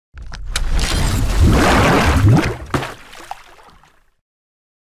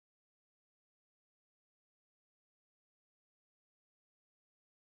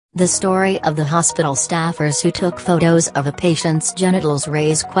The story of the hospital staffers who took photos of a patient's genitals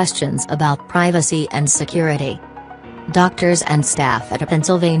raise questions about privacy and security. Doctors and staff at a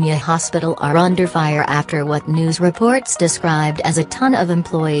Pennsylvania hospital are under fire after what news reports described as a ton of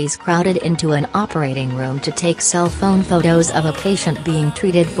employees crowded into an operating room to take cell phone photos of a patient being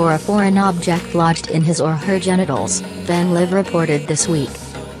treated for a foreign object lodged in his or her genitals, Ben Live reported this week.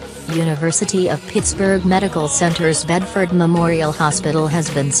 University of Pittsburgh Medical Center's Bedford Memorial Hospital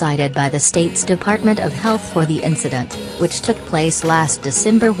has been cited by the state's Department of Health for the incident, which took place last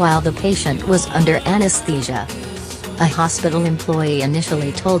December while the patient was under anesthesia. A hospital employee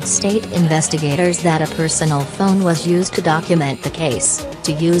initially told state investigators that a personal phone was used to document the case,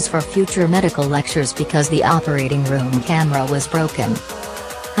 to use for future medical lectures because the operating room camera was broken.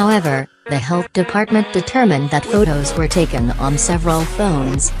 However, the health department determined that photos were taken on several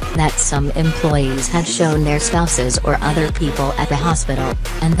phones, that some employees had shown their spouses or other people at the hospital,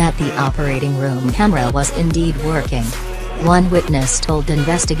 and that the operating room camera was indeed working. One witness told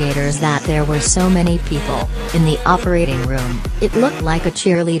investigators that there were so many people in the operating room, it looked like a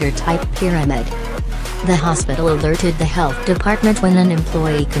cheerleader-type pyramid. The hospital alerted the health department when an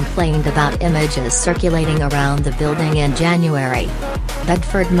employee complained about images circulating around the building in January.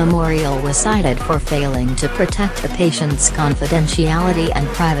 Bedford Memorial was cited for failing to protect a patient's confidentiality and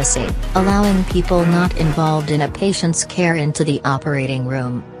privacy, allowing people not involved in a patient's care into the operating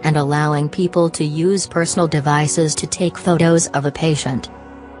room, and allowing people to use personal devices to take photos of a patient.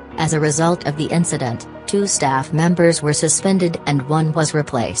 As a result of the incident, 2 staff members were suspended and 1 was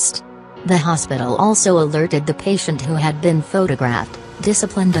replaced. The hospital also alerted the patient who had been photographed,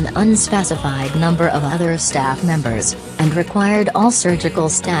 disciplined an unspecified number of other staff members, and required all surgical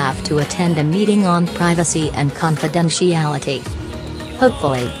staff to attend a meeting on privacy and confidentiality.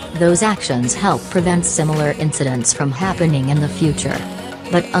 Hopefully, those actions help prevent similar incidents from happening in the future.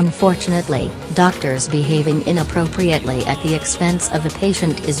 But unfortunately, doctors behaving inappropriately at the expense of a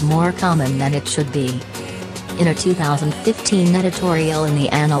patient is more common than it should be. In a 2015 editorial in the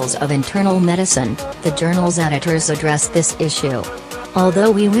Annals of Internal Medicine, the journal's editors addressed this issue. Although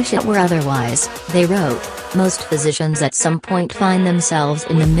we wish it were otherwise, they wrote, most physicians at some point find themselves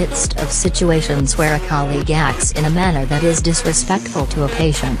in the midst of situations where a colleague acts in a manner that is disrespectful to a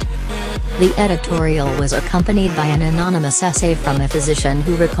patient. The editorial was accompanied by an anonymous essay from a physician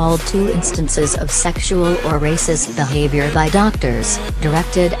who recalled 2 instances of sexual or racist behavior by doctors,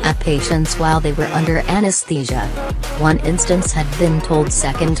 directed at patients while they were under anesthesia. One instance had been told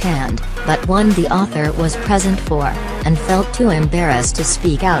secondhand, but one the author was present for, and felt too embarrassed to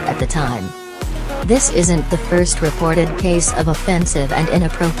speak out at the time. This isn't the first reported case of offensive and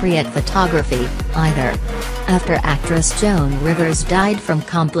inappropriate photography, either. After actress Joan Rivers died from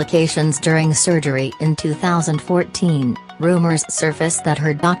complications during surgery in 2014, rumors surfaced that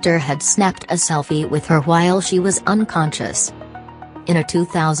her doctor had snapped a selfie with her while she was unconscious. In a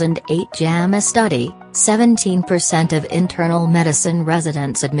 2008 JAMA study, 17% of internal medicine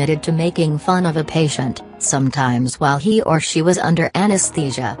residents admitted to making fun of a patient, sometimes while he or she was under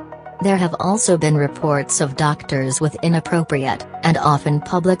anesthesia. There have also been reports of doctors with inappropriate, and often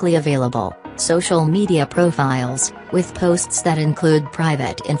publicly available, social media profiles, with posts that include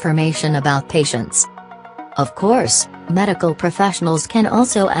private information about patients. Of course, medical professionals can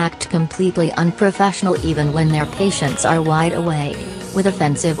also act completely unprofessional even when their patients are wide awake, with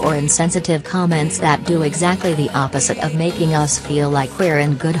offensive or insensitive comments that do exactly the opposite of making us feel like we're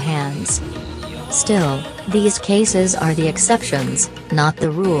in good hands. Still, these cases are the exceptions, not the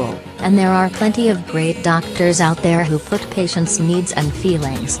rule, and there are plenty of great doctors out there who put patients' needs and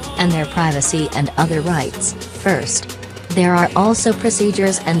feelings, and their privacy and other rights, first. There are also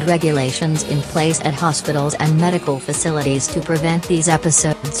procedures and regulations in place at hospitals and medical facilities to prevent these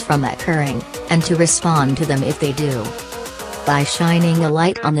episodes from occurring, and to respond to them if they do. By shining a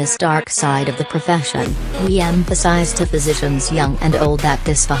light on this dark side of the profession, we emphasize to physicians young and old that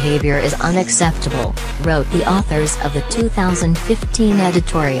this behavior is unacceptable, wrote the authors of the 2015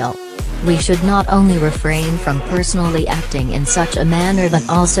 editorial. We should not only refrain from personally acting in such a manner but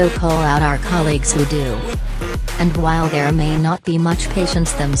also call out our colleagues who do. And while there may not be much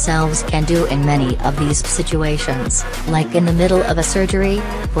patients themselves can do in many of these situations, like in the middle of a surgery,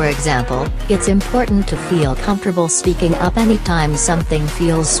 for example, it's important to feel comfortable speaking up anytime something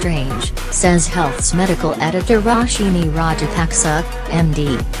feels strange, says Health's medical editor Roshini Rajapaksa,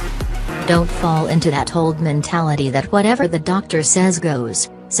 MD. Don't fall into that old mentality that whatever the doctor says goes,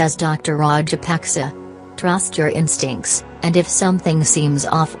 says Dr. Rajapaksa. Trust your instincts, and if something seems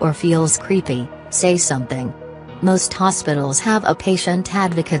off or feels creepy, say something. Most hospitals have a patient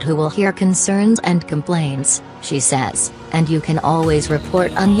advocate who will hear concerns and complaints, she says, and you can always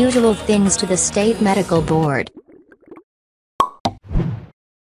report unusual things to the state medical board.